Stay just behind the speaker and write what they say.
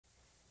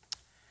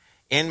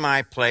In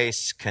my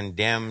place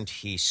condemned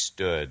he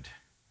stood.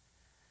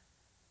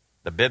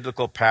 The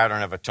biblical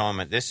pattern of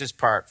atonement. This is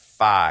part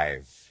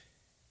 5.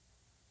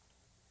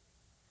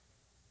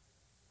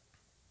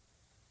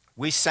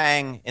 We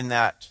sang in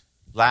that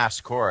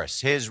last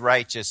chorus, his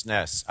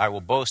righteousness. I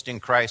will boast in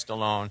Christ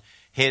alone,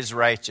 his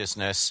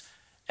righteousness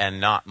and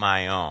not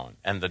my own.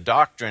 And the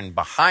doctrine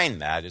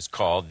behind that is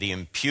called the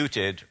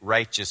imputed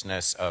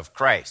righteousness of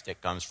Christ.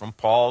 It comes from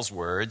Paul's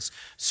words,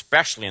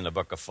 especially in the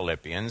book of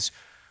Philippians,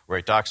 where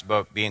he talks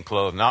about being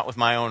clothed not with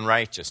my own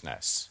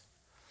righteousness,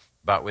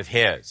 but with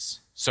his.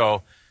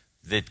 So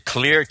the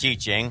clear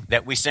teaching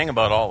that we sing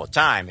about all the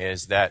time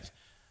is that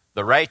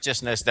the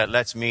righteousness that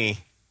lets me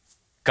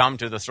come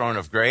to the throne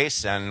of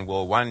grace and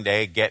will one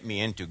day get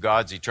me into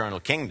God's eternal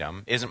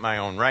kingdom isn't my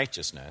own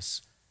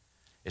righteousness.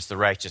 It's the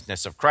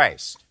righteousness of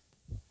Christ.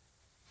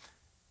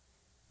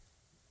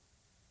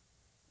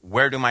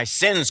 Where do my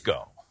sins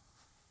go?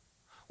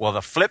 Well,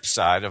 the flip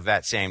side of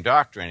that same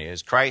doctrine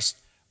is Christ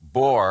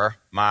bore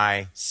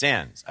my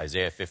sins.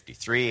 Isaiah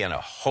 53 and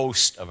a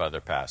host of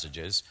other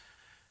passages.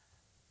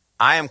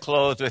 I am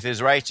clothed with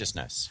his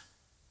righteousness.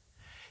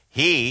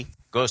 He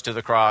goes to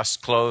the cross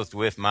clothed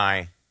with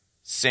my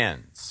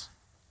sins.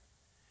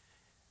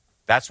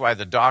 That's why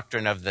the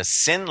doctrine of the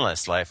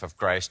sinless life of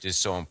Christ is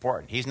so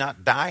important. He's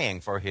not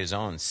dying for his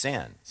own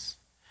sins.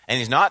 And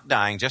he's not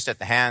dying just at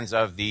the hands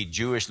of the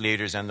Jewish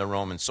leaders and the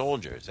Roman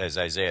soldiers. As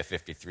Isaiah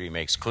 53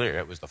 makes clear,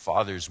 it was the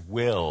Father's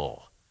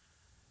will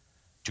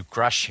to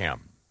crush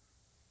him.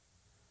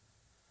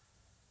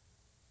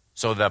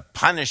 So the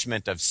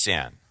punishment of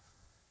sin,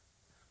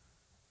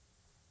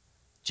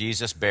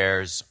 Jesus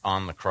bears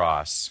on the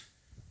cross.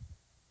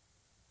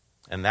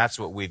 And that's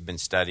what we've been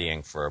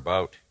studying for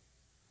about,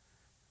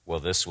 well,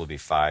 this will be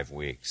 5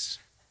 weeks.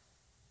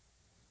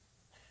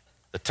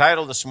 The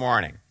title this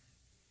morning,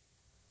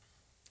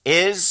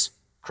 is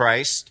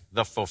Christ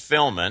the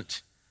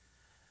fulfillment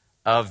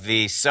of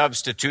the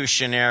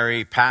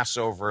substitutionary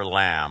Passover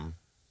lamb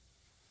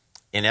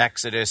in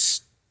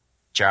Exodus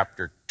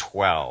chapter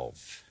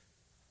 12?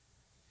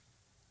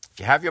 If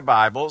you have your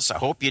Bibles, I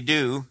hope you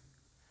do.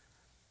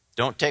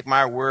 Don't take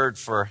my word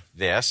for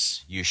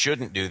this. You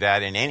shouldn't do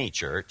that in any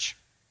church.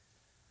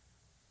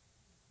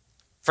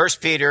 1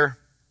 Peter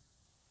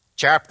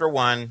chapter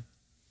 1,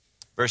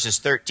 verses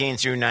 13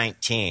 through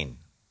 19.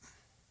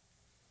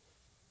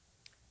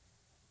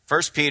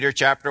 1 Peter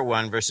chapter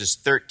 1, verses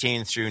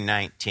 13 through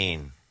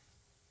 19.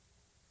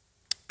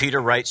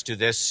 Peter writes to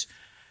this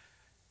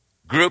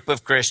group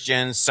of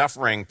Christians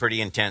suffering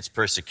pretty intense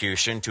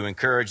persecution to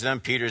encourage them.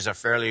 Peter's a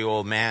fairly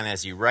old man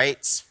as he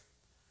writes.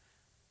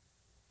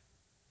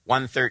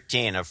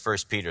 1:13 of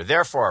 1 Peter.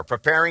 Therefore,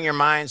 preparing your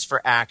minds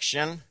for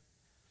action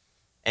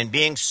and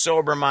being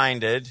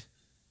sober-minded,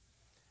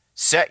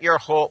 set your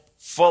hope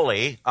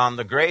fully on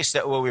the grace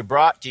that will be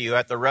brought to you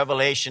at the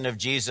revelation of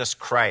Jesus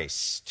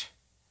Christ.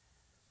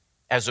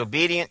 As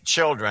obedient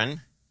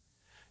children,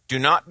 do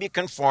not be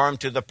conformed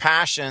to the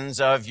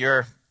passions of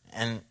your,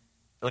 and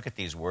look at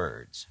these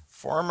words,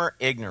 former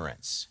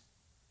ignorance.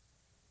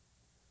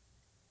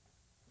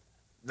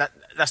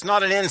 That's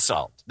not an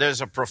insult. There's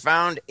a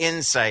profound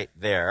insight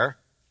there.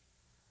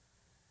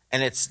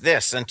 And it's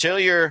this: until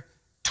you're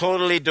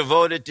totally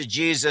devoted to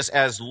Jesus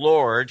as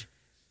Lord,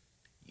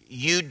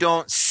 you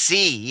don't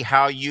see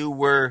how you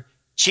were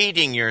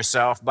cheating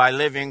yourself by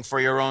living for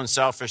your own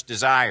selfish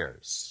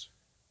desires.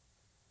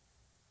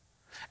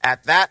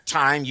 At that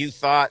time, you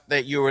thought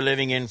that you were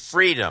living in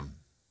freedom.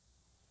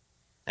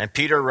 And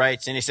Peter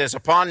writes, and he says,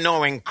 upon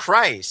knowing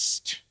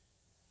Christ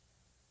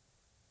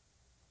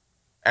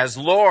as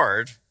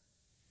Lord,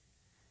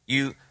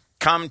 you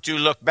come to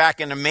look back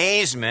in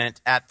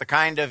amazement at the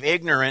kind of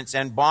ignorance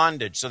and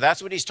bondage. So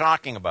that's what he's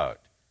talking about.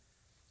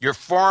 Your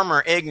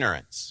former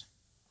ignorance.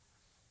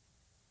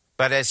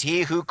 But as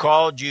he who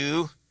called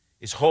you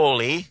is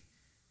holy,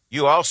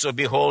 you also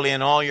be holy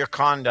in all your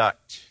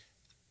conduct.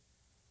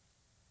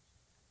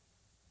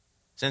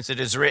 Since it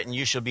is written,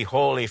 you shall be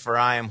holy, for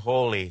I am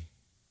holy.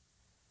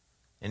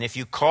 And if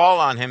you call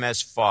on him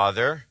as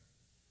Father,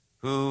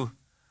 who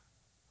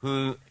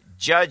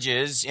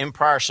judges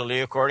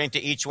impartially according to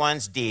each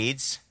one's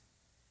deeds,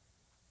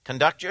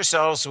 conduct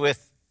yourselves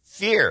with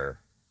fear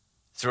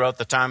throughout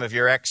the time of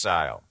your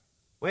exile.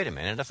 Wait a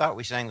minute, I thought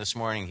we sang this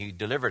morning, he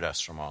delivered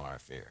us from all our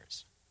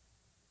fears.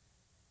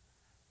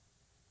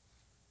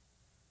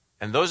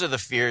 And those are the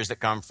fears that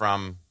come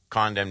from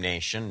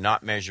condemnation,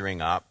 not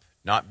measuring up,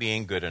 not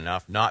being good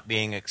enough, not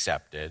being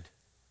accepted.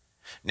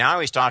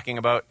 Now he's talking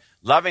about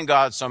loving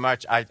God so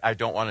much, I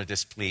don't want to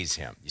displease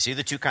him. You see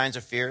the two kinds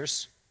of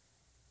fears?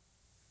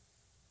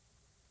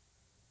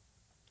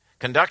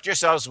 Conduct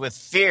yourselves with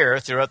fear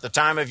throughout the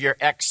time of your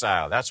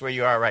exile. That's where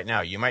you are right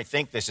now. You might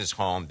think this is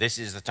home. This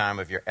is the time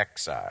of your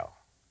exile.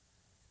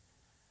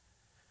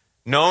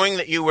 Knowing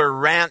that you were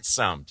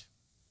ransomed,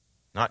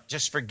 not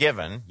just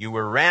forgiven, you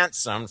were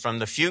ransomed from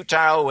the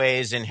futile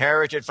ways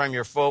inherited from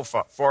your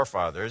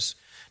forefathers,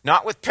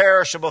 not with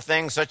perishable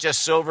things such as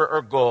silver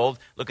or gold,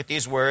 look at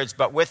these words,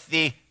 but with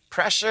the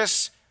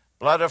precious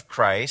blood of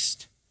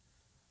Christ,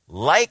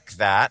 like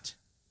that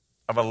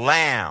of a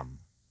lamb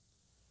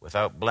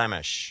without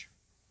blemish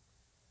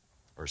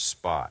or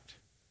spot.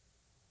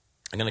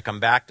 I'm going to come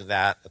back to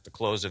that at the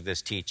close of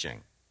this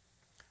teaching.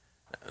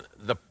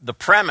 The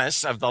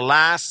premise of the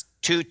last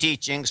two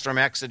teachings from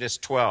Exodus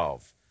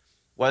 12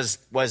 was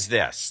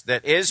this,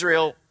 that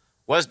Israel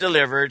was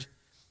delivered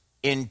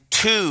in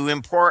two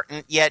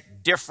important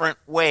yet different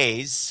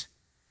ways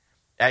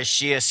as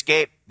she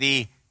escaped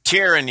the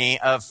tyranny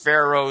of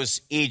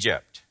Pharaoh's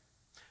Egypt.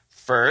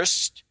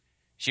 First,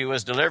 she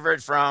was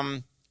delivered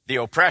from the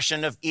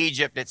oppression of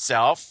Egypt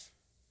itself.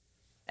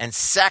 And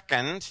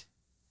second,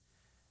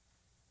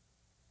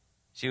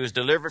 she was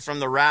delivered from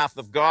the wrath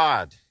of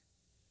God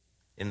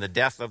in the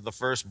death of the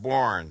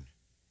firstborn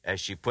as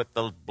she put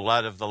the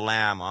blood of the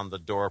lamb on the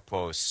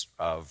doorposts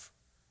of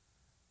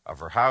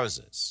her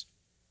houses.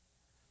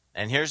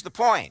 And here's the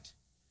point.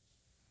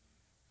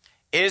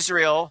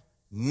 Israel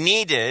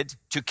needed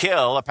to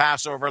kill a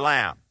Passover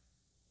lamb.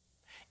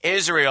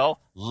 Israel,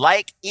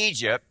 like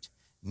Egypt,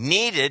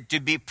 needed to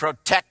be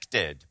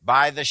protected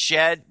by the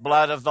shed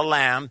blood of the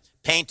lamb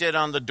painted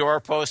on the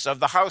doorposts of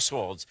the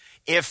households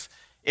if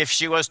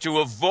she was to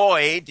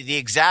avoid the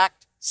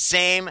exact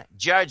same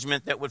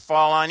judgment that would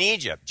fall on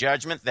Egypt,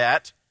 judgment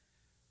that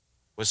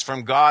was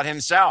from God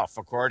himself,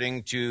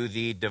 according to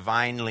the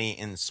divinely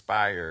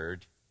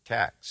inspired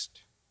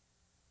text.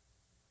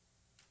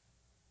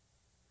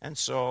 And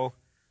so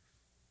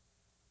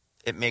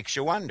it makes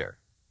you wonder,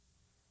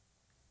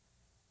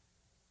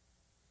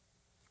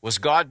 was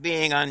God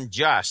being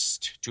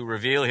unjust to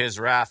reveal his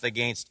wrath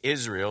against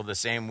Israel the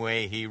same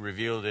way he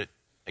revealed it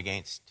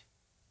against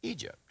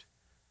Egypt?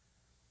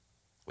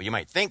 Well, you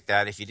might think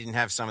that if you didn't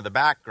have some of the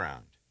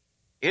background.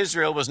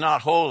 Israel was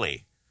not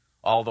holy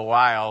all the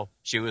while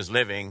she was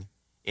living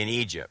in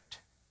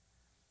Egypt.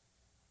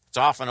 It's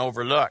often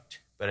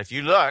overlooked. But if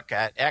you look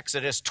at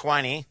Exodus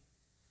 20,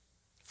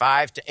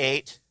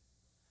 5-8,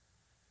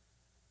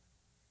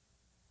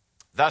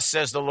 thus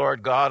says the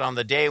Lord God, on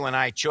the day when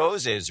I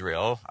chose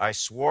Israel, I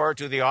swore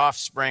to the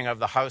offspring of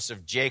the house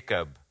of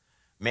Jacob,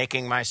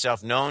 making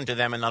myself known to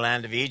them in the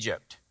land of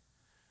Egypt.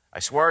 I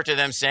swore to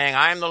them, saying,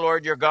 I am the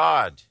Lord your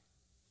God.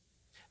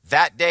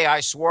 That day I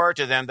swore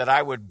to them that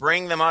I would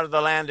bring them out of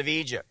the land of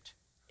Egypt,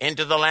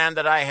 into the land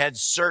that I had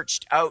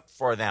searched out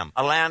for them,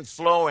 a land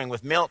flowing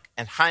with milk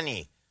and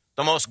honey,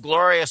 the most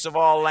glorious of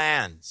all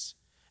lands.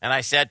 And I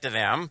said to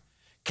them,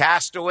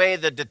 cast away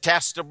the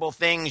detestable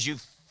things you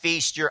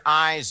feast your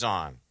eyes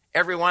on,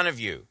 every one of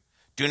you.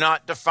 Do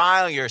not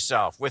defile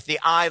yourself with the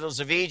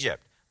idols of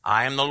Egypt.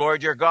 I am the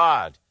Lord your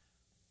God.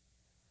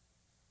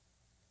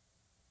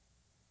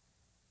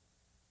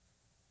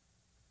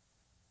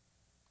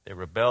 They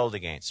rebelled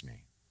against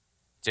me.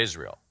 It's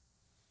Israel.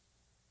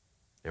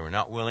 They were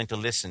not willing to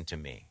listen to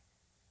me.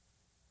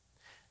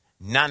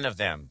 None of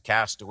them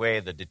cast away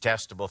the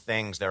detestable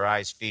things their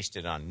eyes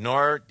feasted on,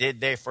 nor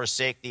did they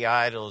forsake the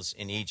idols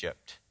in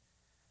Egypt.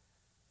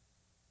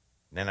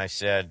 And then I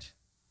said,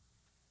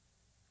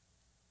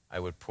 I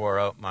would pour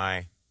out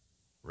my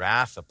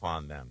wrath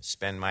upon them,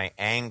 spend my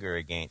anger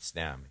against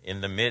them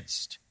in the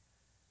midst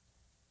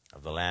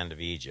of the land of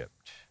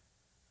Egypt.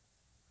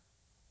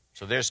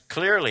 So there's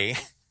clearly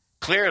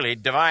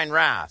divine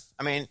wrath.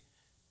 I mean,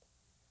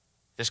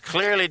 there's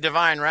clearly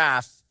divine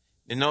wrath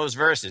in those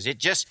verses. It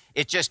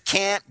just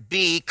can't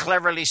be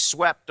cleverly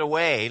swept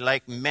away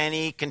like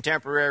many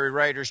contemporary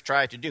writers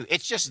try to do.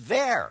 It's just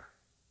there.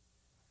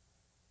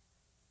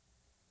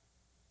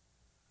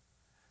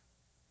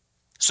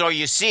 So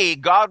you see,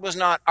 God was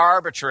not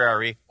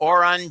arbitrary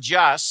or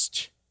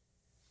unjust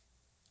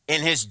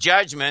in his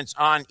judgments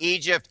on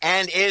Egypt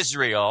and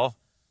Israel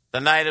the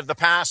night of the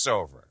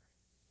Passover.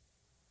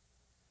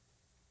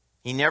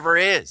 He never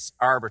is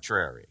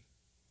arbitrary.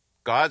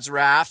 God's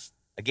wrath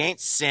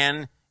against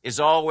sin is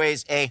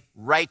always a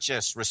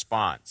righteous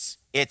response.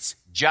 It's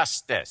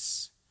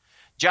justice.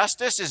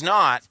 Justice is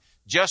not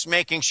just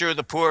making sure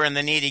the poor and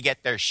the needy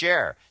get their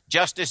share.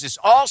 Justice is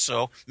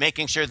also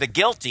making sure the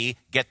guilty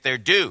get their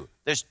due.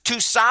 There's two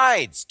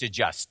sides to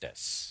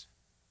justice.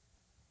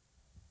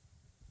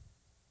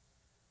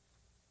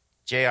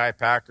 J.I.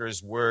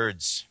 Packer's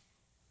words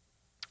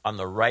on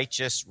the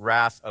righteous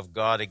wrath of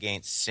God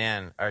against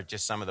sin are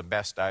just some of the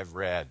best I've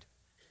read.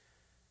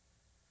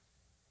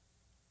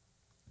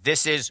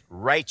 This is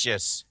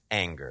righteous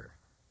anger.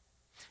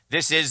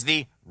 This is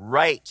the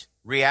right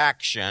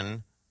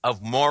reaction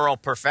of moral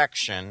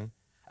perfection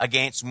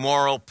against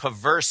moral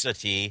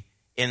perversity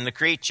in the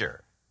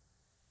creature.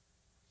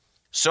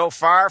 So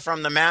far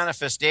from the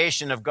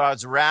manifestation of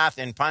God's wrath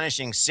in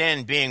punishing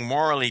sin being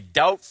morally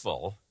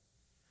doubtful,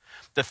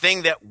 the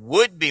thing that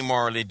would be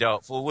morally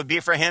doubtful would be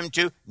for him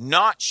to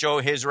not show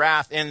his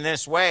wrath in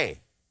this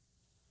way.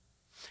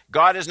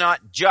 God is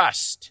not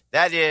just.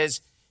 That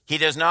is, he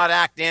does not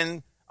act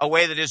in a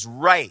way that is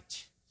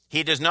right.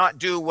 He does not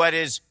do what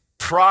is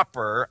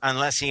proper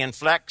unless he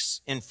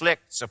inflicts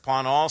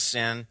upon all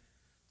sin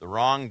the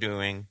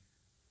wrongdoing,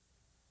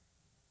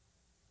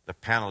 the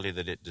penalty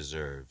that it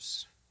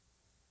deserves.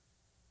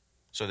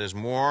 So there's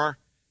more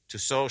to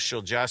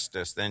social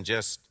justice than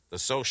just the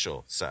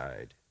social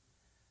side.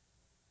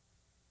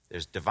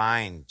 There's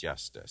divine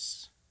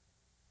justice.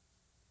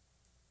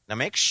 Now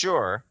make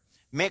sure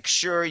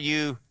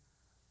you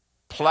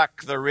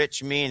pluck the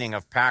rich meaning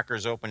of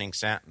Packer's opening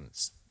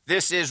sentence.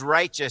 This is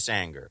righteous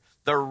anger,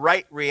 the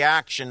right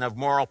reaction of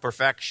moral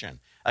perfection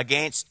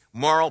against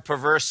moral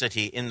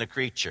perversity in the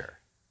creature.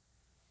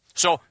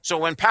 So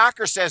when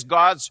Packer says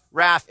God's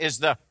wrath is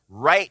the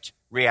right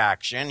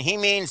reaction, he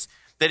means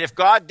that if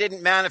God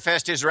didn't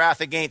manifest his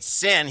wrath against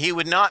sin, he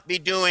would not be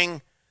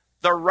doing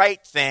the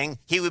right thing.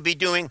 He would be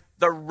doing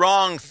the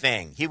wrong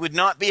thing. He would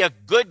not be a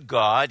good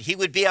God. He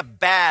would be a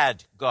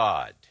bad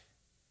God.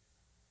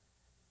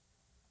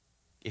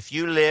 If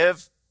you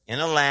live in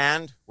a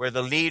land where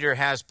the leader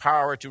has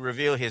power to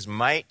reveal his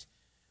might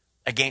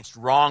against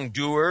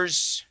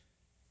wrongdoers,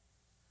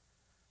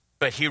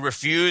 but he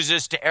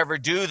refuses to ever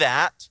do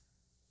that,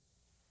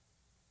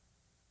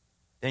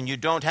 then you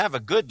don't have a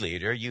good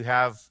leader, you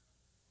have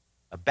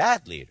a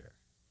bad leader.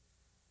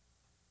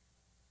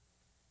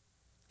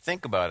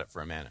 Think about it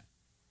for a minute.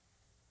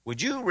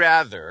 Would you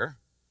rather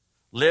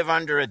live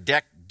under a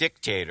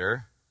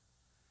dictator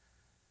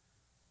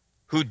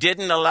who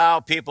didn't allow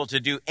people to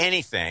do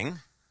anything,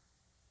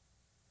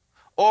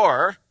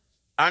 or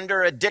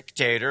under a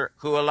dictator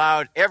who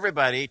allowed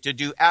everybody to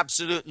do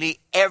absolutely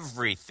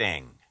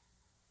everything?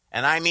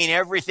 And I mean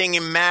everything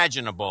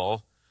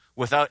imaginable,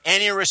 without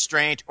any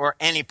restraint or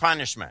any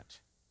punishment.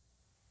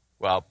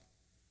 Well,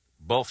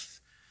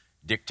 both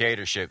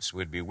dictatorships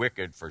would be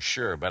wicked for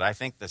sure, but I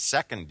think the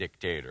second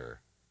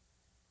dictator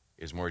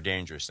is more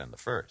dangerous than the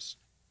first.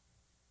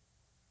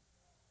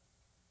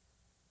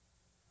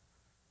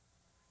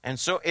 And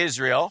so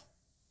Israel,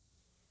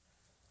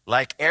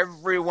 like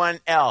everyone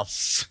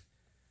else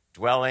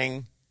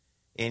dwelling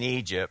in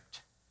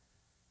Egypt,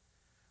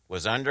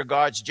 was under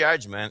God's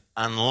judgment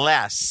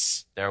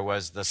unless there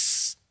was the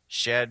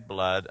shed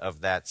blood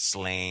of that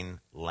slain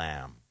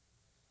lamb.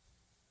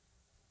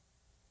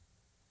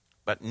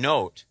 But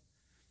note,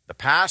 the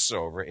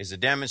Passover is a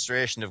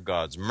demonstration of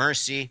God's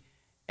mercy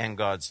and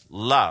God's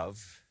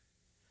love,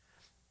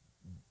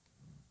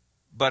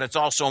 but it's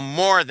also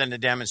more than a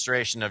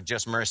demonstration of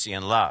just mercy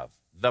and love.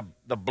 The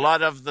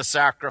blood of the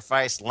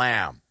sacrificed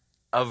lamb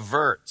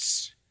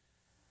averts.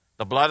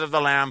 The blood of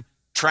the lamb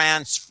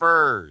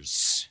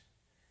transfers,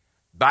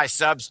 by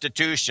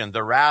substitution,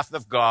 the wrath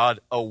of God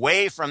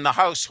away from the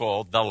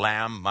household. The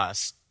lamb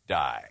must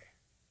die.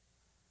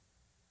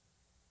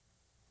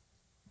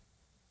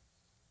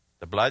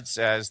 The blood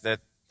says that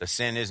the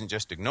sin isn't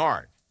just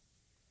ignored.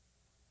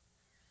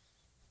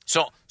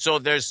 So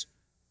there's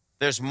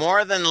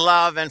more than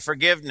love and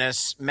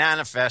forgiveness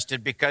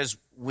manifested because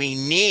we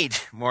need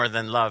more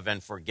than love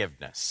and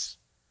forgiveness.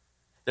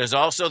 There's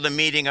also the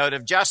meting out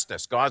of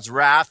justice. God's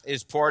wrath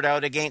is poured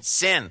out against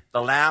sin.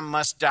 The lamb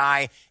must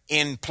die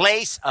in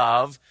place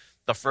of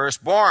the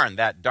firstborn,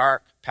 that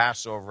dark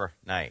Passover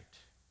night.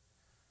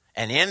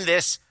 And in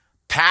this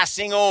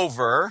passing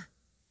over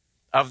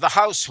of the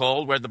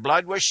household where the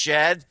blood was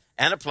shed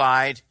and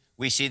applied,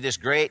 we see this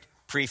great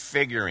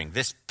prefiguring,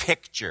 this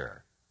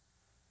picture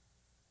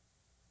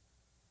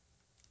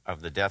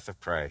of the death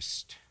of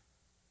Christ.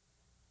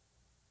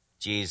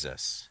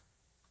 Jesus,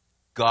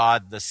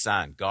 God the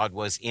Son, God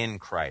was in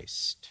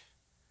Christ,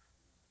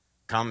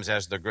 comes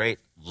as the great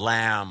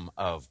Lamb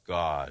of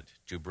God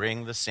to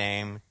bring the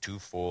same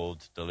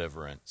twofold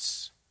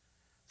deliverance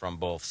from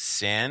both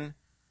sin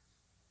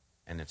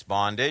and its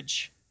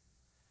bondage,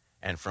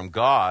 and from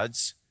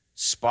God's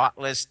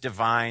spotless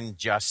divine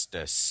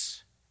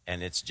justice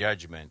and its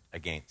judgment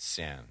against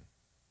sin.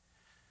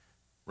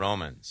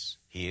 Romans,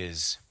 he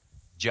is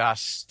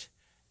just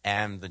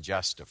and the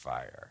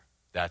justifier.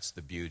 That's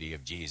the beauty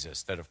of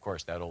Jesus, that of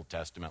course that Old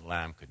Testament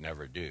lamb could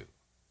never do.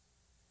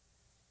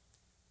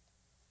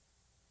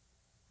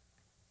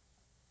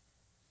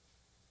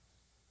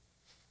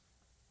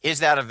 Is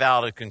that a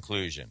valid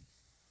conclusion,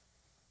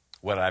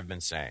 what I've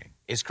been saying?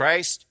 Is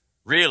Christ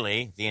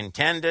really the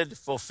intended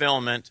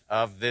fulfillment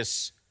of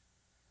this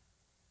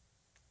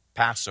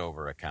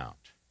Passover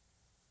account?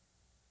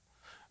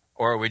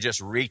 Or are we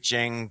just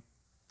reaching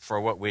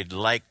for what we'd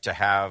like to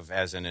have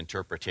as an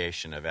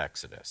interpretation of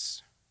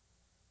Exodus?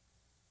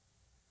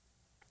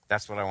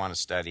 That's what I want to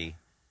study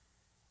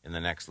in the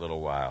next little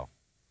while.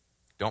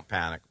 Don't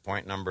panic.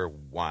 Point number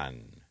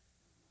 1.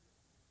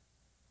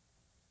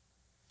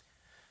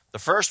 The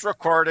first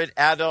recorded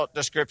adult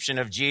description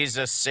of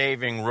Jesus'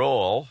 saving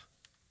role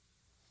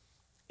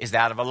is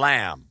that of a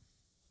lamb.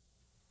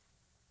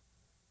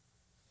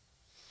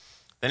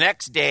 The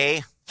next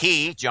day,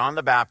 he, John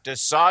the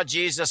Baptist, saw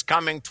Jesus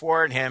coming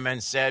toward him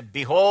and said,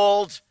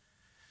 "Behold,"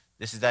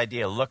 this is the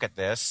idea, look at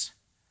this,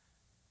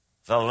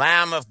 "the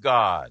Lamb of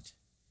God,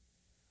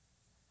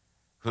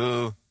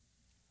 who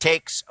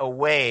takes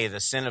away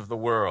the sin of the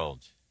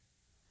world.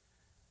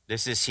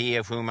 This is he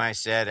of whom I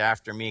said,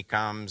 after me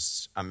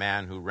comes a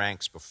man who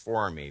ranks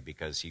before me,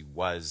 because he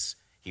was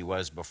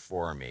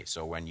before me."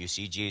 So when you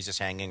see Jesus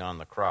hanging on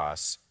the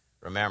cross,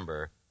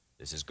 remember,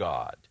 this is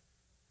God.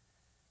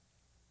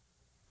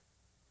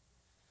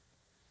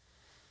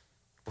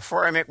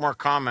 Before I make more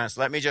comments,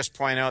 let me just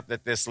point out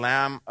that this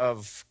Lamb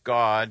of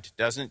God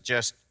doesn't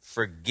just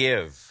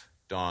forgive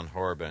Don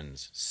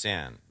Horban's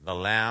sin. The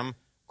Lamb,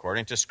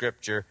 according to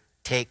Scripture,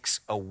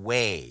 takes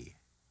away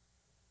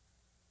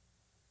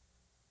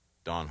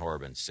Don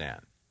Horban's sin.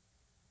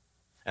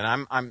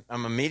 And I'm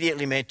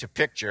immediately made to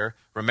picture,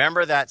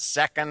 remember that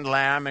second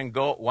lamb and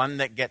goat, one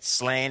that gets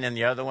slain and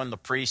the other one, the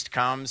priest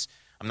comes,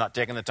 I'm not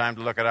taking the time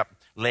to look it up,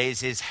 lays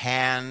his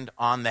hand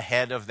on the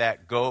head of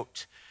that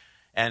goat,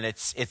 and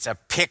it's a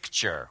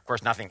picture. Of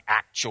course, nothing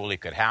actually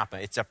could happen.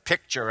 It's a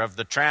picture of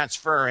the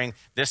transferring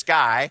this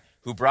guy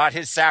who brought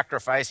his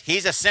sacrifice.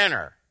 He's a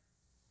sinner.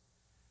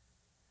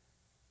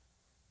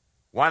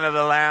 One of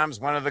the lambs,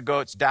 one of the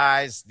goats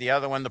dies. The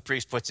other one, the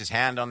priest puts his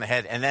hand on the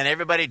head, and then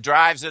everybody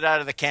drives it out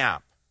of the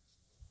camp.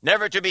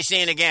 Never to be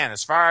seen again,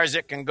 as far as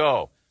it can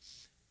go.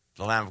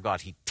 The Lamb of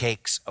God, he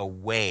takes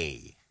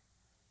away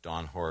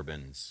Don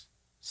Horban's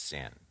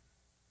sin.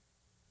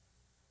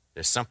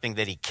 There's something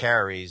that he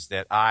carries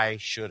that I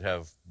should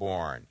have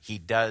borne. He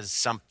does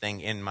something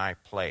in my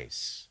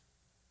place.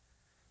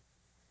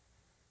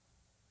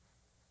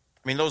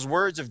 I mean, those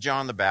words of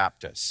John the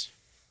Baptist,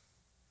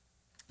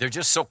 they're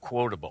just so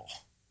quotable.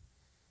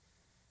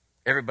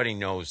 Everybody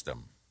knows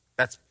them.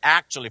 That's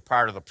actually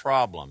part of the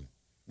problem.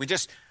 We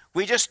just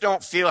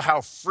don't feel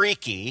how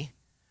freaky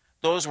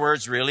those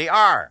words really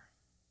are.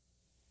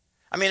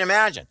 I mean,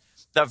 imagine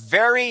the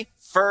very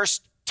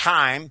first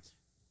time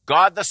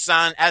God the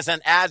Son, as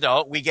an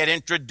adult, we get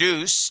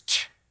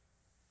introduced,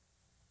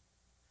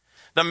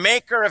 the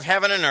maker of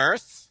heaven and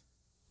earth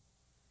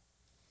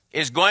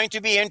is going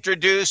to be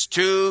introduced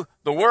to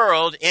the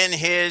world in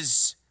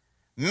his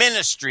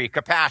ministry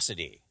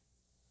capacity.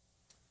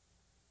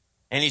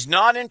 And he's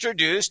not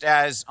introduced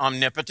as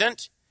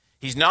omnipotent.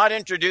 He's not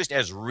introduced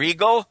as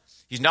regal.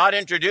 He's not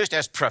introduced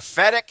as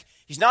prophetic.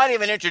 He's not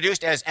even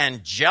introduced as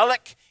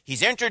angelic.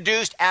 He's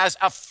introduced as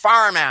a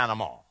farm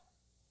animal.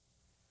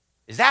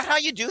 Is that how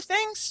you do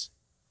things?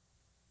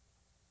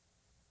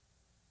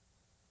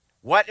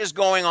 What is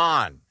going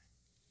on?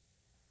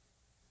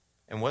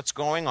 And what's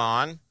going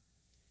on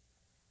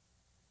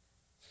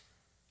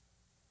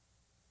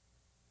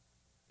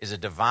is a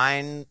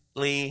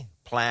divinely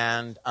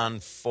planned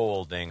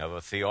unfolding of a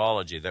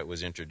theology that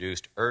was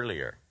introduced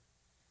earlier,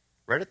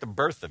 right at the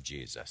birth of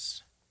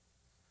Jesus.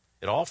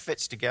 It all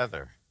fits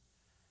together.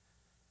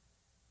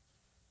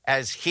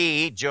 As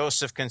he,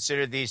 Joseph,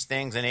 considered these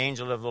things, an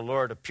angel of the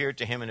Lord appeared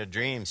to him in a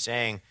dream,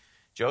 saying,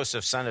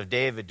 Joseph, son of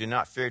David, do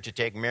not fear to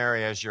take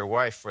Mary as your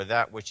wife, for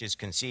that which is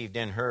conceived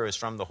in her is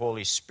from the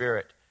Holy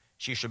Spirit.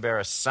 She shall bear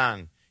a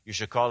son. You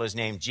shall call his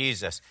name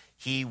Jesus.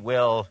 He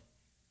will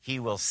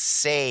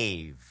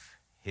save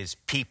his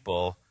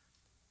people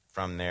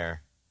from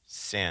their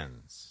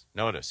sins.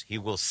 Notice, he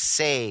will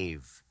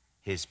save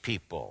his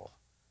people.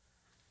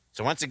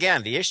 So once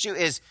again, the issue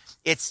is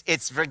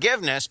it's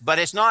forgiveness, but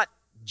it's not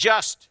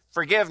just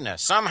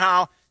forgiveness.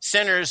 Somehow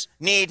sinners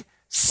need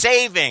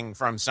saving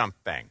from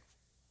something.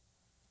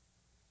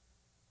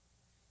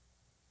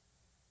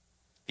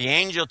 The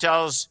angel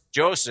tells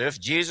Joseph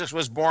Jesus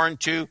was born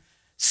to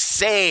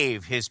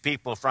save his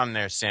people from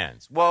their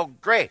sins. Well,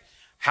 great.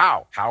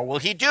 How? How will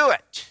he do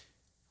it?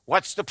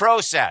 What's the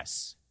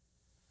process?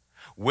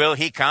 Will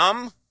he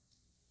come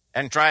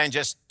and try and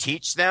just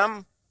teach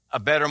them a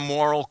better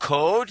moral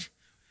code?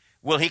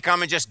 Will he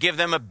come and just give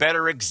them a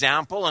better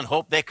example and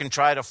hope they can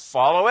try to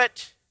follow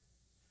it?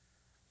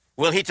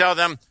 Will he tell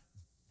them,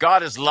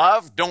 God is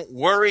love, don't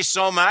worry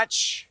so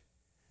much?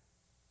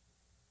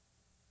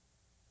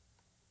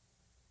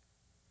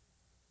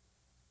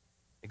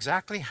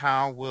 Exactly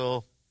how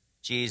will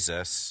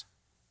Jesus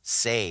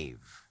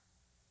save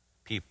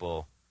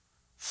people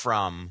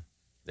from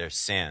their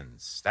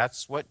sins?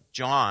 That's what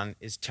John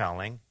is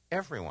telling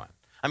everyone.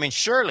 I mean,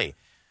 surely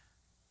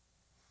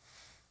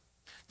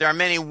there are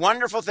many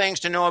wonderful things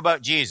to know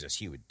about Jesus.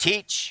 He would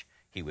teach,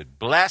 he would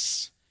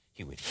bless,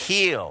 he would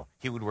heal,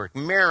 he would work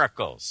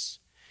miracles.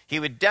 He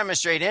would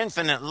demonstrate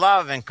infinite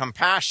love and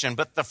compassion.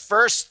 But the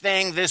first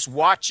thing this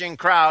watching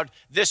crowd,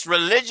 this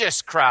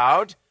religious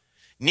crowd,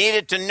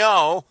 needed to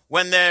know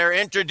when they're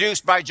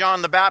introduced by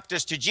John the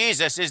Baptist to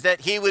Jesus is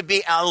that he would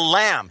be a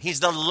lamb.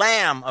 He's the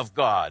Lamb of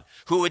God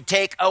who would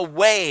take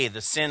away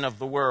the sin of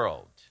the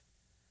world.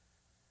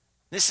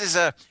 It's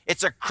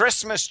a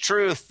Christmas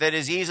truth that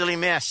is easily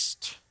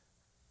missed.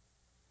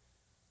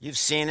 You've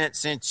seen it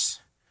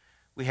since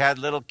we had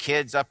little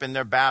kids up in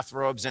their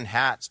bathrobes and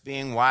hats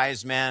being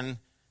wise men.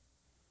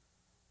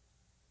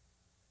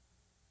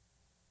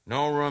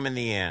 No room in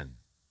the inn.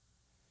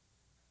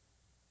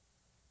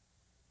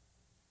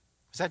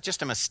 Was that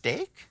just a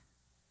mistake?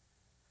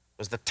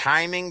 Was the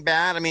timing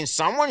bad? I mean,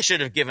 someone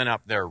should have given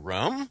up their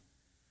room.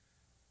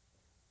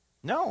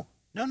 No.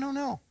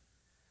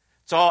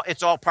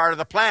 It's all part of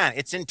the plan.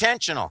 It's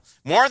intentional.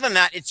 More than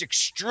that, it's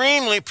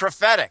extremely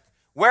prophetic.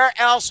 Where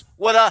else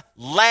would a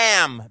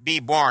lamb be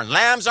born?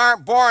 Lambs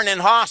aren't born in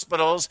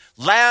hospitals.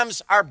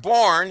 Lambs are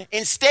born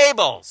in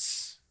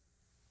stables.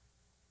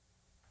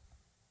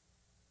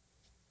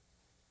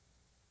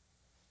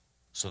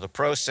 So the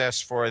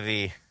process for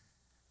the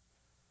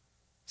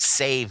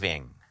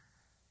saving,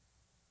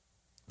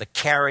 the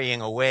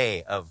carrying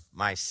away of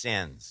my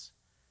sins,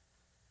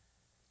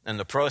 and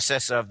the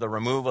process of the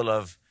removal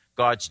of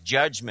God's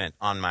judgment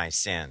on my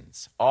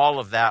sins. All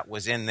of that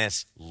was in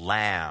this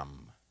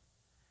lamb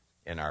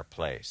in our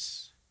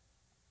place.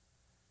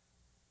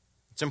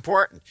 It's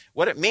important.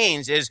 What it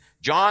means is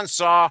John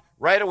saw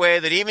right away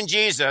that even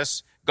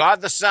Jesus,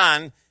 God the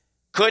Son,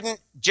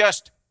 couldn't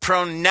just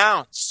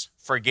pronounce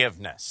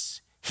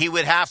forgiveness. He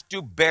would have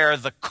to bear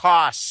the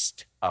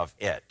cost of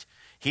it.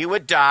 He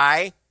would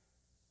die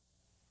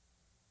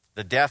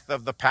the death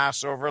of the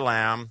Passover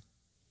lamb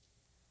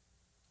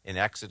in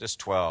Exodus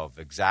 12,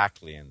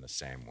 exactly in the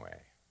same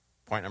way.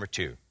 Point number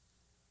 2.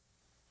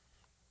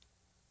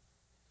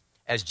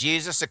 As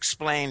Jesus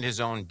explained his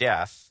own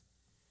death,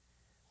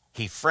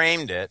 he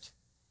framed it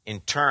in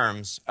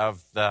terms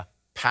of the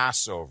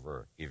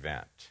Passover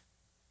event.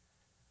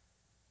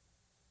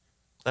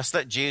 Let's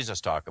let Jesus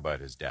talk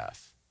about his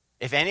death.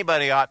 If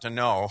anybody ought to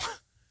know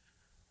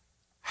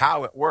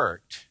how it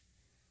worked,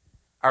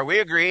 are we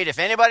agreed? If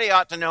anybody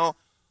ought to know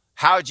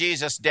how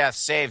Jesus' death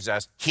saves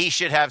us, he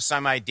should have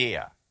some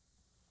idea.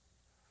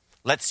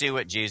 Let's see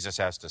what Jesus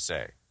has to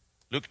say.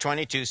 Luke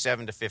 22,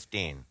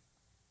 7-15.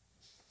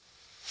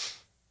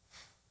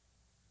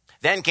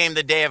 Then came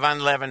the day of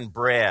unleavened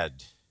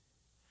bread,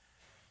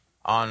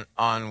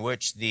 on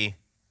which the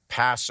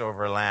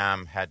Passover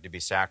lamb had to be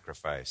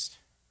sacrificed.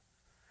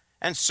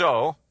 And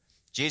so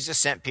Jesus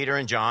sent Peter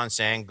and John,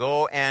 saying,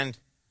 "Go and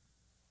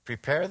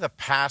prepare the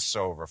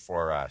Passover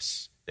for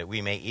us, that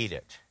we may eat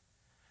it."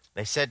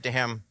 They said to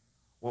him,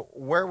 "Well,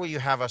 where will you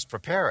have us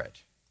prepare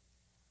it?"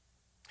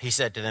 He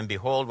said to them,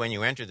 "Behold, when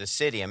you enter the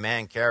city, a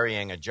man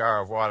carrying a jar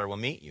of water will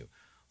meet you.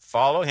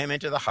 Follow him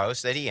into the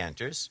house that he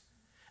enters,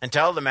 and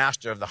tell the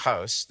master of the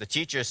house, 'The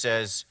teacher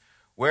says,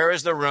 where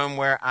is the room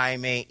where I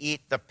may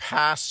eat the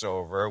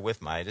Passover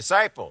with my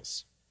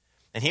disciples?'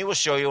 And he will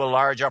show you a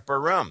large upper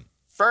room,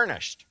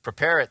 furnished.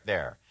 Prepare it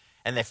there."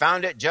 And they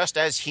found it just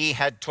as he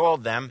had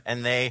told them,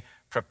 and they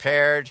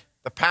prepared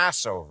the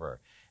Passover.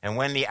 And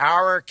when the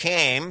hour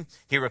came,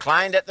 he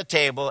reclined at the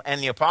table,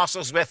 and the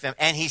apostles with him,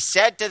 and he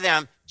said to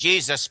them,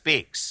 Jesus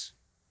speaks,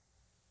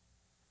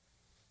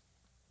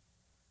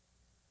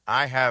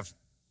 "I have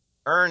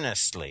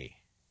earnestly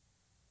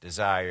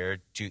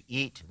desired to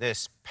eat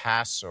this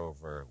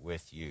Passover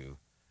with you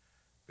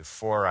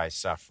before I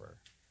suffer."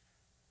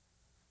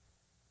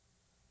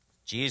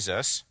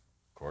 Jesus,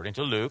 according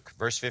to Luke,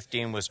 verse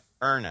 15, was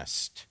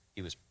earnest.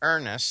 He was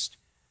earnest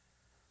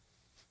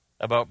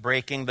about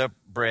breaking the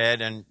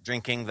bread and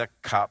drinking the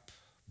cup,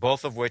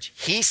 both of which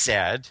he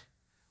said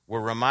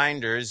were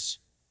reminders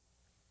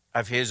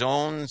of his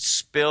own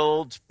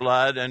spilled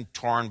blood and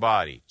torn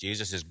body.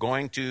 Jesus is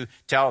going to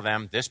tell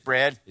them, this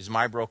bread is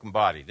my broken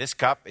body. This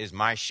cup is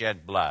my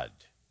shed blood.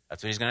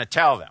 That's what he's going to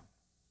tell them.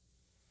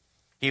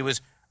 He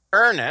was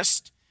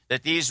earnest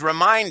that these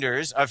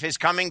reminders of his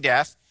coming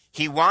death,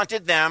 he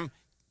wanted them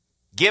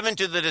given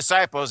to the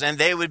disciples, and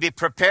they would be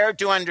prepared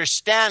to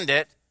understand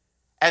it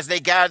as they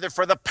gathered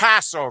for the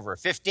Passover.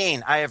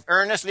 15, "I have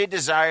earnestly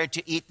desired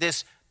to eat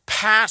this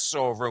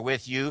Passover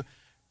with you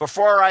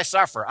before I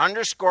suffer."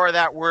 Underscore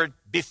that word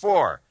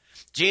before.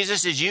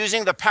 Jesus is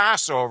using the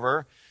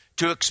Passover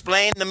to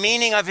explain the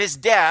meaning of his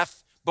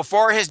death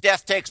before his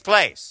death takes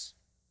place.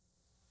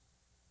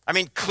 I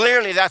mean,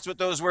 clearly that's what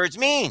those words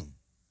mean.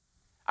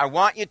 I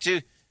want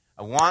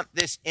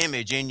this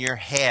image in your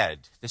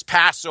head, this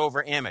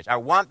Passover image. I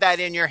want that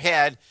in your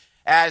head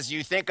as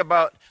you think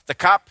about the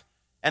cup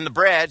and the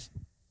bread.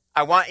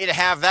 I want you to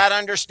have that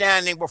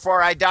understanding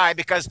before I die,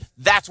 because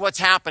that's what's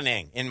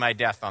happening in my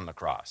death on the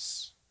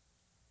cross.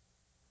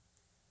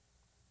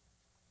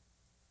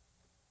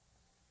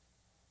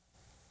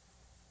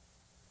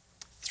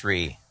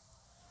 Three,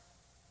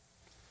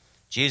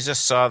 Jesus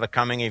saw the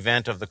coming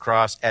event of the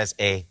cross as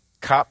a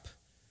cup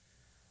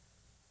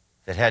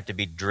that had to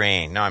be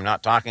drained. Now, I'm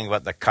not talking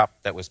about the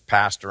cup that was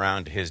passed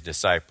around to his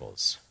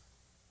disciples.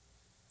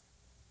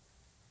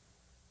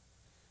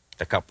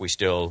 The cup we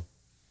still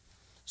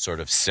sort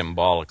of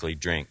symbolically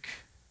drink.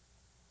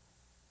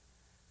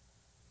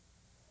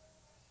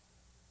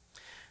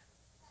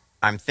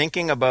 I'm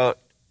thinking about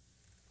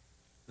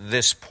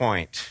this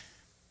point.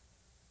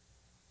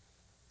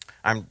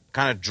 I'm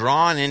kind of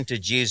drawn into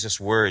Jesus'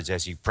 words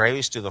as he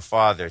prays to the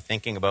Father,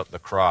 thinking about the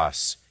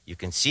cross. You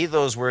can see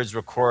those words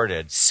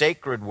recorded,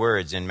 sacred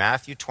words, in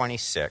Matthew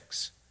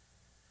 26.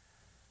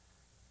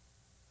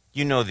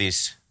 You know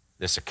this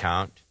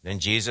account. "Then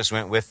Jesus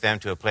went with them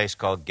to a place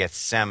called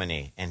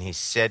Gethsemane, and he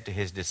said to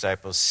his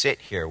disciples,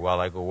 'Sit here while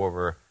I go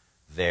over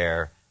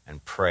there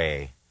and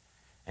pray.'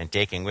 And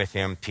taking with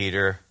him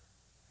Peter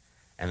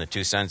and the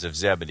two sons of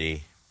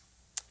Zebedee,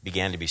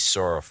 began to be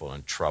sorrowful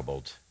and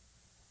troubled.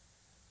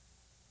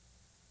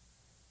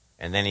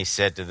 And then he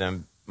said to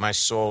them, 'My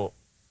soul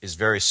is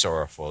very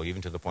sorrowful,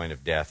 even to the point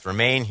of death.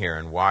 Remain here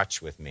and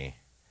watch with me.'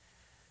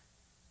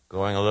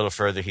 Going a little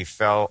further, he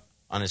fell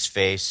on his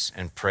face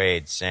and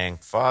prayed, saying,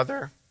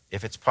 'Father,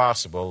 if it's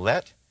possible,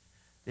 let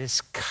this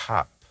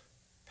cup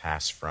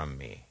pass from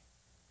me.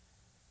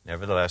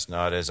 Nevertheless,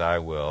 not as I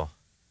will,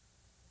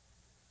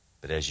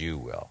 but as you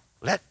will.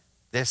 Let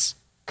this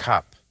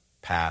cup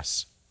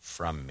pass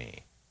from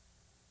me.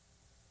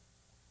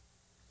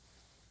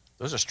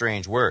 Those are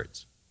strange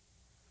words.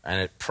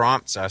 And it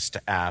prompts us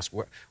to ask,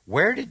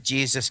 where did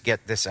Jesus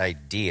get this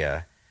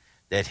idea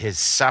that his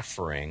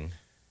suffering,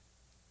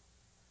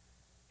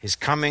 his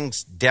coming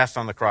death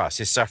on the cross,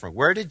 his suffering,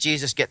 where did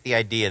Jesus get the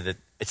idea that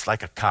it's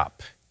like a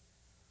cup?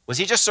 Was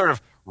he just sort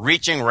of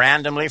reaching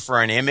randomly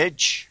for an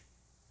image?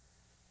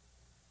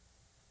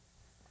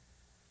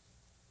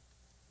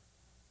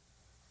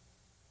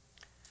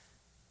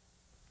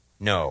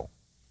 No.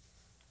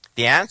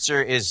 The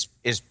answer is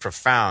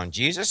profound.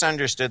 Jesus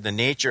understood the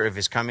nature of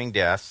his coming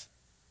death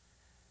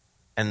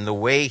and the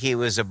way he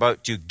was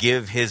about to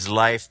give his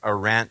life a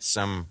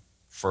ransom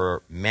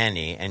for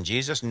many. And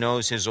Jesus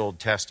knows his Old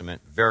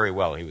Testament very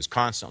well. He was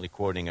constantly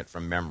quoting it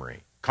from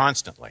memory.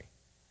 Constantly.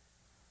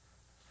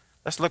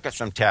 Let's look at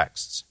some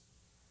texts.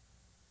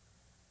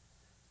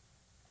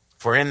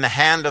 For in the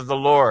hand of the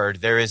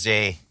Lord there is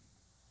a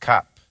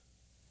cup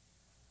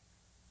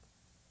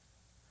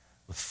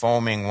with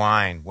foaming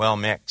wine, well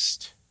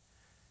mixed,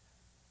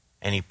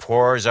 and he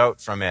pours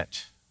out from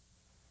it,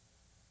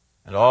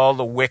 and all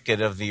the wicked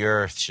of the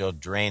earth shall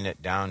drain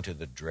it down to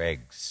the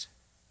dregs.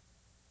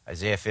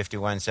 Isaiah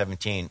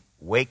 51:17,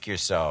 wake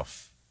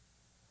yourself.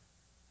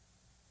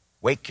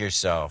 Wake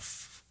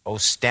yourself. O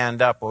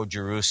stand up, O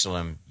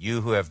Jerusalem,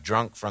 you who have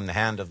drunk from the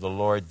hand of the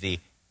Lord the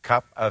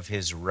cup of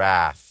his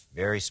wrath,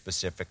 very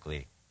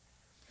specifically,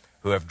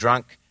 who have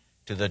drunk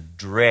to the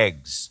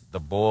dregs the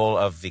bowl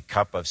of the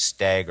cup of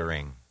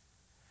staggering.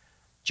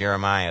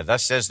 Jeremiah,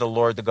 thus says the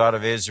Lord, the God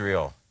of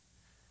Israel,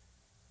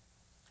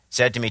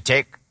 said to me,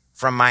 take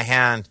from my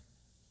hand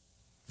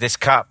this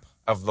cup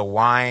of the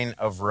wine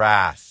of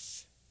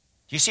wrath.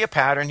 Do you see a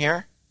pattern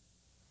here?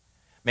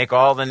 Make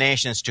all the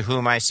nations to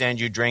whom I send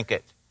you drink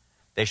it.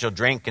 They shall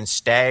drink and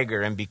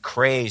stagger and be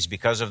crazed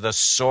because of the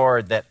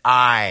sword that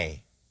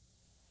I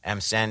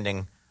am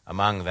sending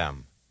among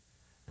them.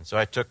 And so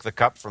I took the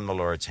cup from the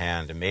Lord's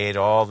hand and made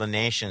all the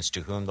nations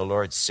to whom the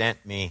Lord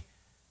sent me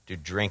to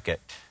drink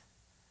it.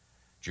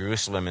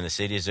 Jerusalem and the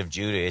cities of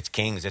Judah, its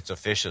kings, its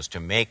officials, to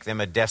make them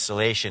a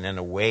desolation and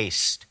a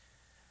waste,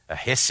 a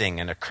hissing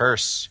and a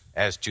curse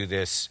as to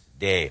this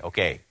day.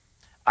 Okay,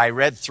 I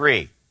read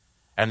 3,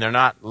 and they're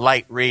not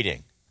light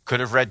reading. Could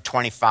have read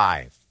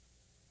 25.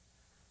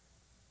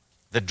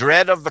 The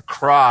dread of the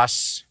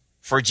cross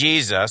for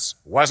Jesus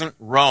wasn't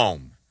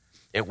Rome.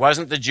 It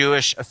wasn't the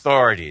Jewish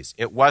authorities.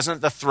 It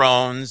wasn't the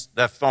thorns,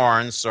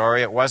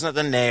 it wasn't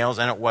the nails,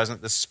 and it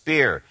wasn't the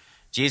spear.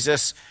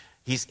 Jesus,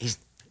 he's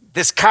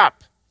this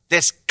cup,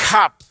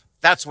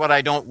 that's what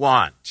I don't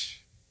want.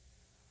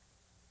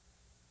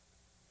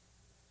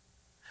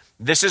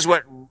 This is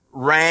what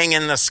rang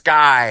in the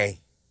sky.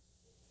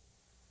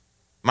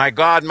 My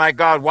God,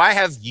 why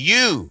have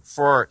you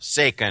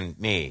forsaken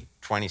me?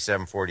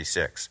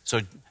 27:46.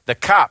 So the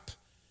cup,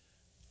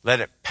 let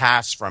it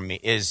pass from me,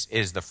 is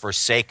the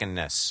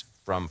forsakenness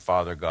from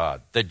Father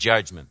God, the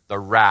judgment, the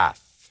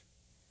wrath.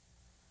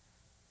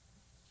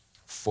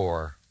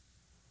 4.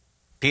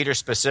 Peter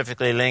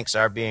specifically links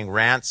our being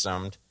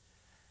ransomed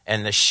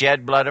and the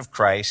shed blood of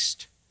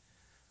Christ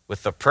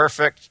with the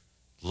perfect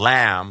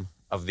lamb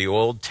of the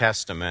Old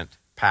Testament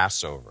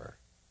Passover.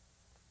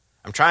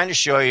 I'm trying to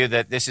show you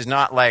that this is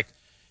not like,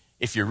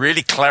 if you're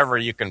really clever,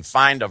 you can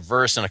find a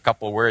verse and a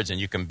couple of words and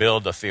you can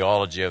build a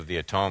theology of the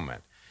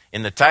atonement.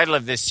 In the title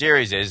of this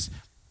series is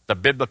the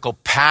biblical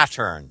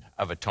pattern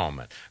of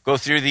atonement. Go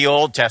through the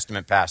Old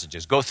Testament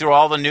passages. Go through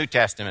all the New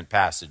Testament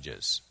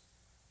passages.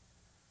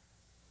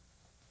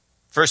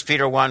 1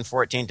 Peter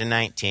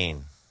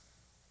 1:14-19.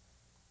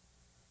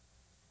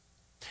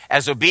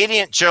 As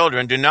obedient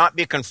children, do not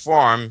be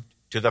conformed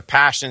to the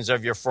passions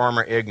of your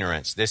former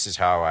ignorance. This is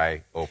how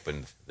I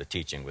opened the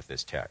teaching with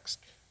this text.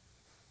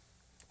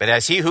 But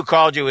as he who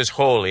called you is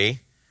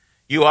holy,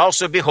 you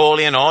also be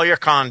holy in all your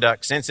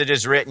conduct, since it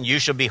is written, you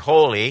shall be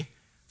holy,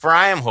 for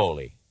I am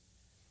holy.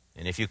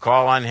 And if you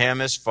call on him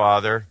as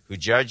Father, who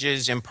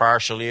judges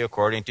impartially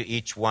according to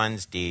each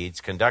one's deeds,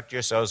 conduct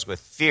yourselves with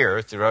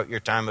fear throughout your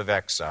time of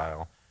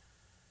exile,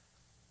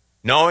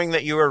 knowing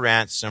that you were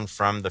ransomed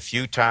from the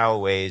futile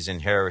ways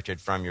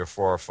inherited from your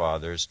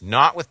forefathers,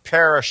 not with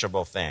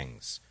perishable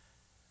things,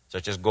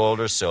 such as gold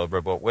or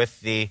silver, but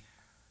with the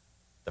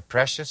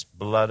precious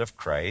blood of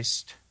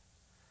Christ,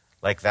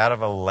 like that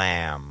of a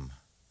lamb,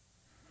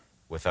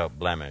 without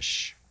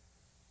blemish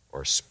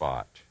or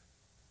spot.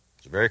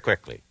 So very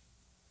quickly,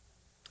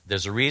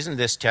 there's a reason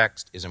this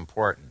text is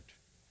important.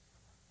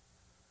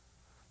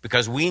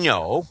 Because we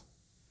know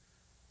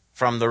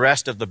from the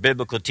rest of the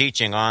biblical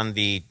teaching on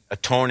the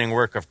atoning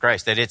work of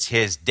Christ that it's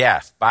his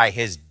death. By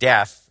his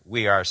death,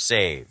 we are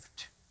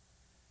saved.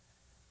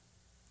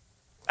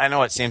 I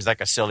know it seems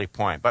like a silly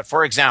point, but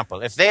for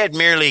example, if they had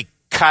merely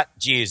cut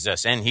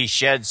Jesus and he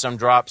shed some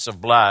drops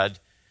of blood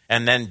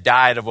and then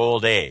died of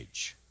old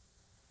age,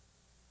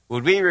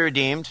 would we be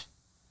redeemed?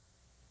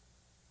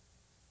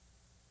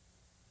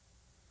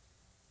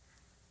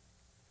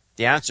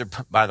 The answer,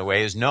 by the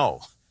way, is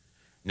no.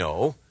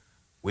 No,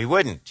 we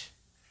wouldn't.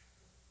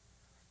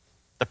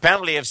 The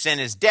penalty of sin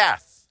is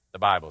death, the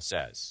Bible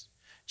says.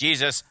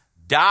 Jesus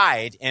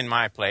died in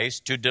my place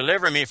to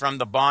deliver me from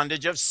the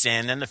bondage of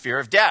sin and the fear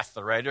of death.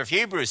 The writer of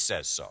Hebrews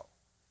says so.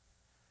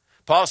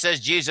 Paul says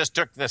Jesus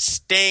took the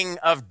sting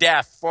of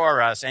death for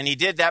us, and he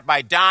did that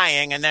by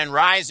dying and then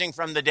rising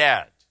from the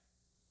dead.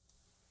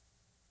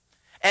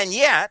 And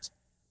yet,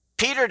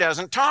 Peter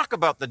doesn't talk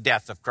about the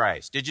death of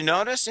Christ. Did you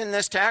notice in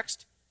this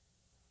text?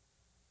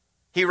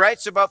 He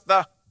writes about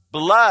the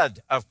blood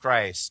of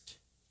Christ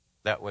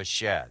that was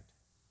shed.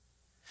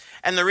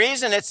 And the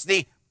reason it's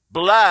the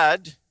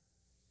blood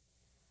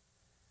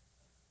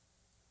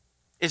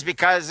is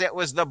because it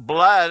was the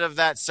blood of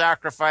that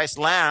sacrificed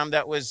lamb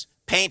that was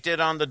painted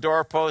on the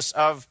doorposts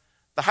of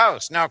the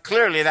house. Now,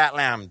 clearly that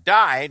lamb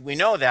died. We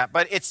know that.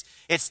 But it's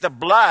the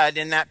blood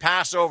in that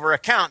Passover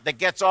account that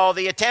gets all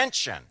the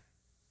attention.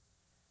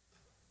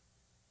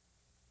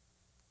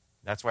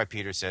 That's why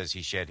Peter says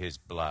he shed his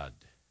blood.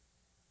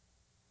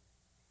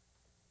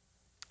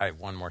 I have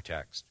one more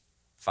text.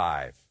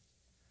 5.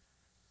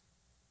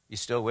 You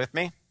still with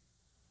me?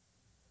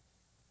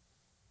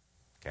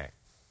 Okay.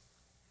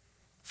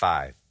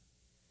 5.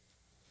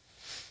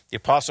 The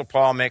Apostle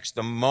Paul makes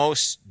the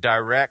most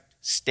direct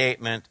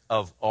statement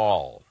of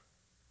all,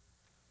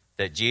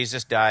 that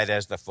Jesus died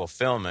as the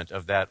fulfillment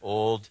of that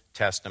Old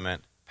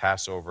Testament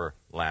Passover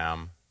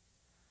lamb.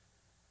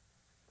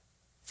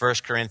 1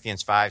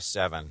 Corinthians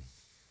 5:7.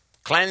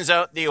 Cleanse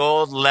out the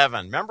old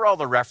leaven. Remember all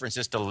the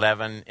references to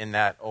leaven in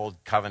that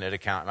old covenant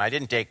account? And I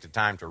didn't take the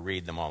time to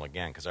read them all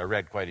again because I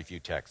read quite a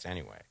few texts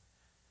anyway.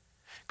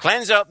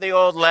 Cleanse out the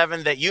old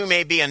leaven that you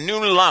may be a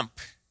new lump.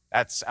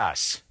 That's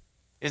us.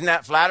 Isn't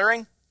that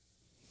flattering?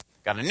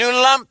 Got a new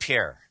lump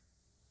here.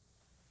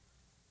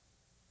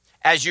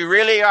 As you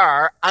really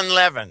are,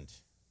 unleavened.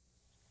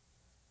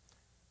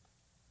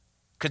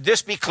 Could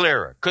this be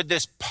clearer? Could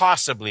this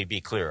possibly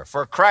be clearer?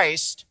 For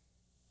Christ,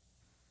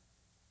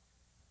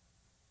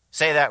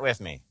 say that with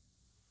me,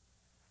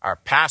 our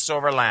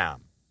Passover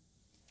lamb.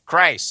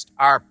 Christ,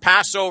 our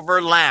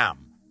Passover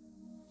lamb,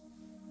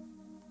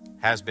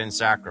 has been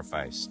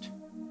sacrificed.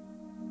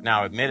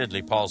 Now,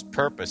 admittedly, Paul's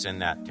purpose in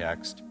that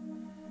text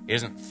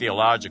isn't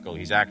theological.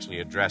 He's actually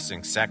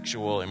addressing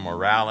sexual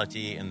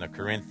immorality in the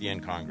Corinthian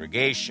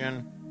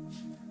congregation.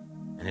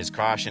 And his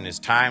caution is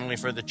timely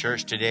for the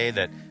church today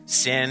that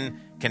sin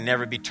can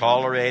never be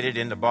tolerated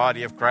in the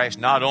body of Christ,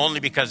 not only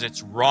because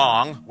it's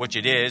wrong, which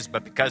it is,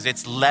 but because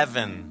it's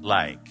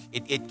leaven-like.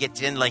 It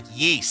gets in like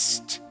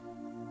yeast.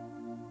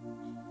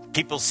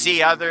 People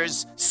see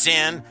others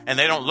sin, and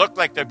they don't look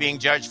like they're being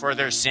judged for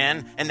their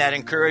sin, and that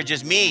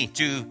encourages me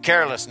to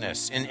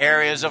carelessness in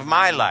areas of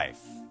my life.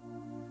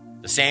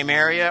 The same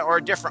area or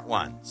different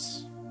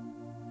ones.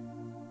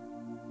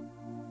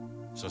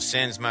 So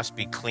sins must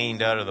be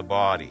cleaned out of the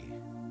body,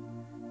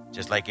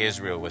 just like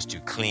Israel was to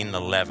clean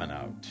the leaven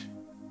out.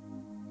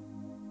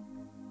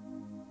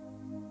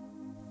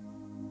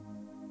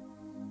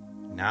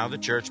 Now the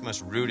church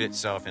must root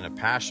itself in a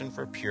passion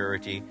for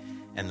purity,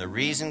 and the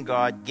reason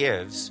God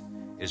gives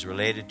is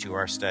related to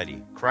our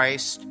study.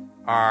 Christ,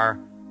 our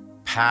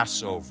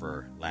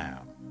Passover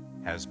lamb,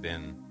 has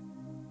been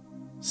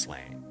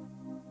slain.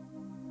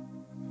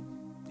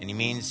 And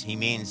he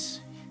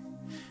means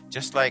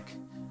just like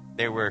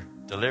they were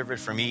delivered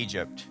from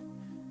Egypt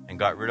and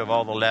got rid of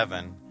all the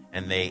leaven,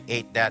 and they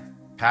ate that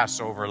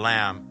Passover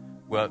lamb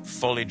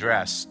fully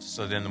dressed,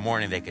 so that in the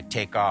morning they could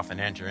take off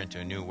and enter into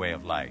a new way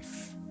of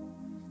life.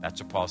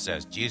 That's what Paul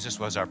says. Jesus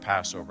was our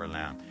Passover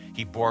lamb.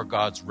 He bore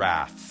God's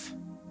wrath.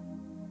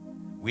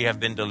 We have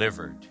been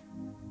delivered.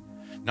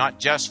 Not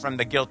just from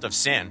the guilt of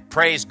sin.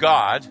 Praise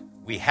God,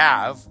 we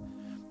have.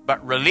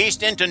 But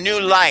released into new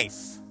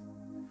life.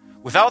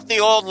 Without the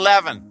old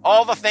leaven.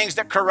 All the things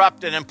that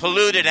corrupted and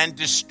polluted and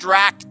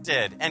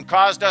distracted and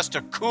caused us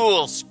to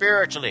cool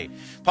spiritually.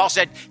 Paul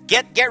said,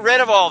 get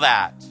rid of all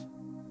that.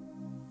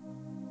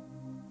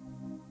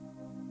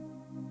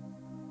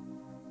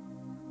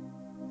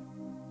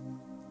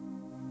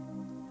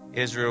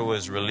 Israel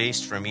was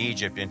released from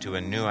Egypt into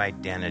a new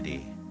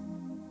identity.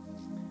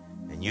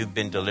 And you've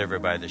been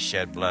delivered by the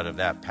shed blood of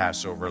that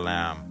Passover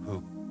lamb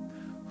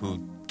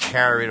who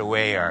carried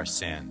away our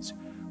sins,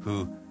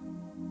 who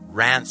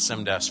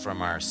ransomed us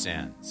from our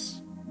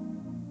sins.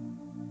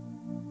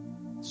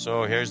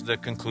 So here's the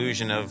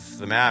conclusion of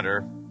the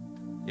matter.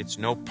 It's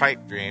no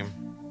pipe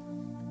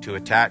dream to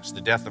attach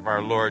the death of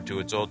our Lord to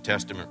its Old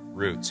Testament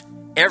roots.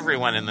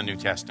 Everyone in the New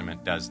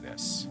Testament does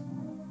this.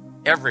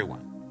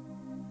 Everyone.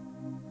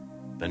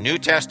 The New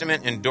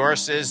Testament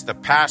endorses the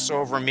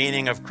Passover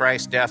meaning of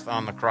Christ's death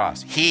on the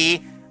cross.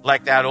 He,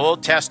 like that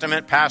Old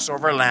Testament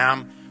Passover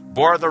lamb,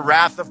 bore the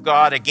wrath of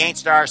God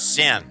against our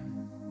sin.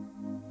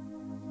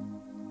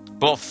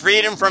 Both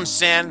freedom from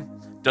sin,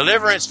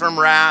 deliverance from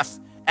wrath,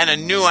 and a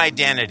new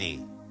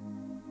identity.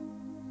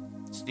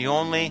 It's the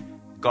only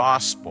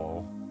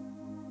gospel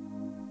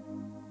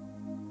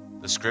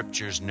the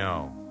Scriptures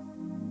know.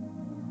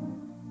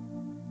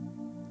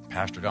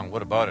 Pastor Don,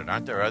 what about it?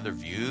 Aren't there other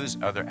views,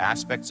 other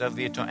aspects of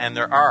the atonement? And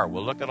there are.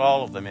 We'll look at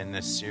all of them in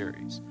this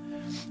series.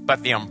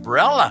 But the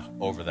umbrella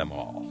over them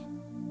all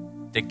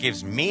that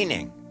gives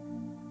meaning.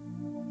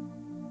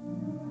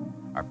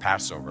 Our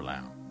Passover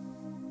lamb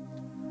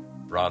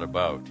brought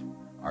about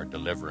our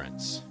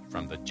deliverance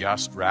from the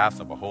just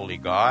wrath of a holy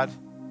God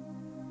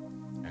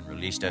and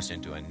released us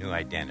into a new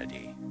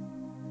identity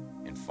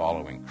in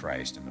following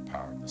Christ in the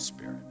power of the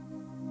Spirit.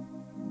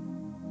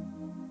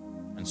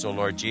 And so,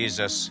 Lord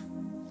Jesus,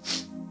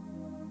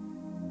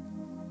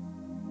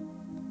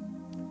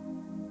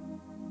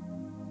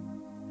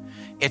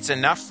 it's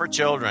enough for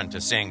children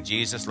to sing,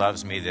 "Jesus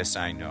loves me, this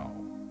I know,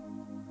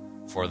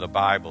 for the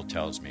Bible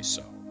tells me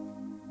so."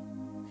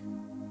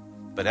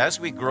 But as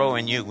we grow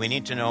in you, we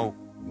need to know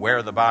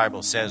where the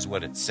Bible says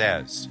what it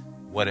says,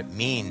 what it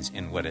means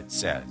in what it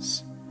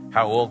says,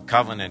 how Old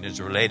Covenant is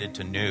related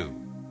to New,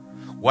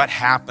 what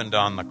happened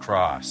on the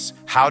cross,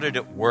 how did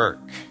it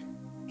work.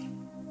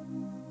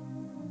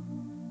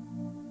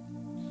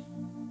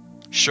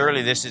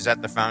 Surely this is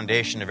at the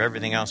foundation of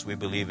everything else we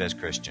believe as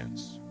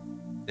Christians.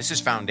 This is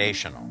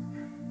foundational.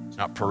 It's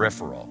not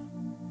peripheral.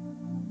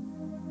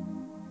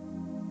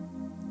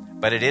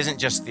 But it isn't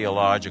just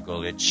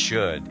theological. It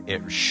should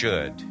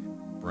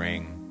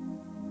bring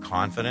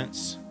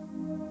confidence.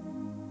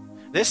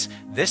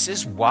 This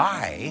is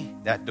why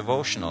that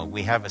devotional,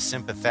 we have a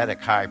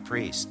sympathetic high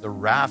priest, the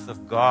wrath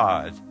of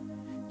God.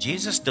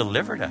 Jesus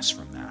delivered us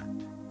from that.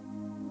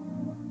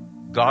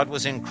 God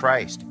was in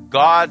Christ.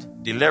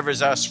 God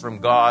delivers us from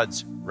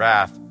God's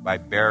wrath by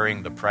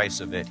bearing the price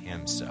of it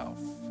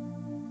himself.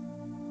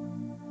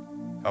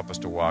 Help us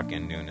to walk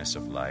in newness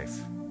of life.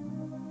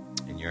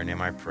 In your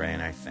name I pray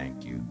and I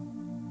thank you.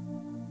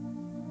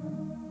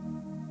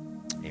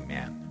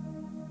 Amen.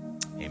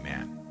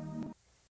 Amen.